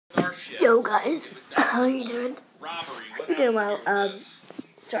Yo guys, how are you doing? Hope you're doing well.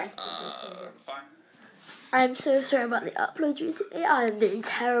 Sorry. I'm so sorry about the uploads recently. I am doing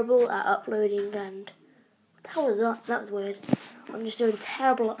terrible at uploading, and what the hell was that? That was weird. I'm just doing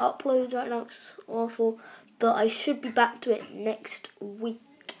terrible at uploads right now. It's awful. But I should be back to it next week.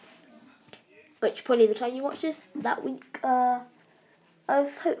 Which probably the time you watch this, that week.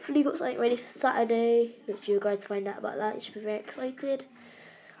 I've hopefully got something ready for Saturday, which you guys find out about that. You should be very excited.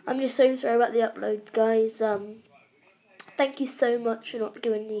 I'm just so sorry about the uploads, guys. Thank you so much for not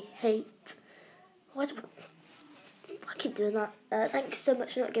giving me hate. Why do I keep doing that? Thank you so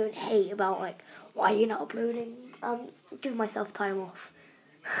much for not giving hate about, like, why you're not uploading. Give myself time off.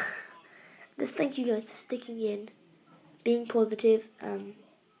 Just thank you guys for sticking in, being positive,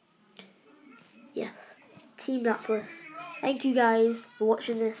 yes, Team Lapras. Thank you guys for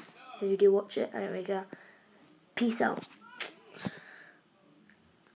watching this. If you do watch it, I don't really care. Peace out.